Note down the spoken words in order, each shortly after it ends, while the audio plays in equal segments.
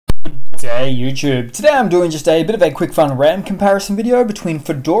G'day YouTube. Today I'm doing just a bit of a quick fun RAM comparison video between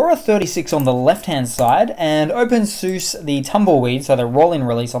Fedora 36 on the left hand side and openSUSE the Tumbleweed, so the rolling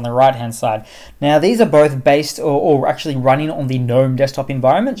release on the right hand side. Now these are both based or actually running on the GNOME desktop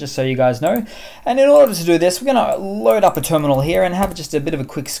environment, just so you guys know. And in order to do this, we're going to load up a terminal here and have just a bit of a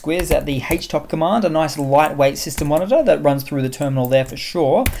quick squiz at the htop command, a nice lightweight system monitor that runs through the terminal there for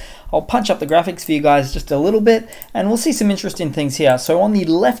sure. I'll punch up the graphics for you guys just a little bit and we'll see some interesting things here. So on the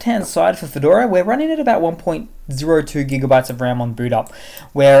left hand side for Fedora, we're running at about 1.02 gigabytes of RAM on boot up,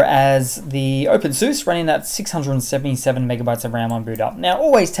 whereas the openSUSE running at 677 megabytes of RAM on boot up. Now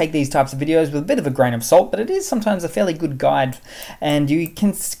always take these types of videos with a bit of a grain of salt, but it is sometimes a fairly good guide, and you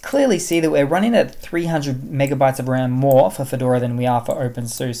can clearly see that we're running at 300 megabytes of RAM more for Fedora than we are for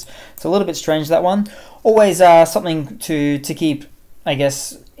openSUSE. It's a little bit strange, that one. Always something to keep, I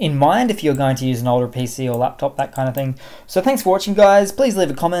guess, in mind if you're going to use an older PC or laptop, that kind of thing. So thanks for watching, guys. Please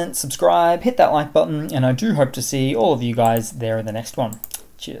leave a comment, subscribe, hit that like button, and I do hope to see all of you guys there in the next one.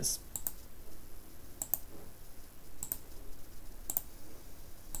 Cheers.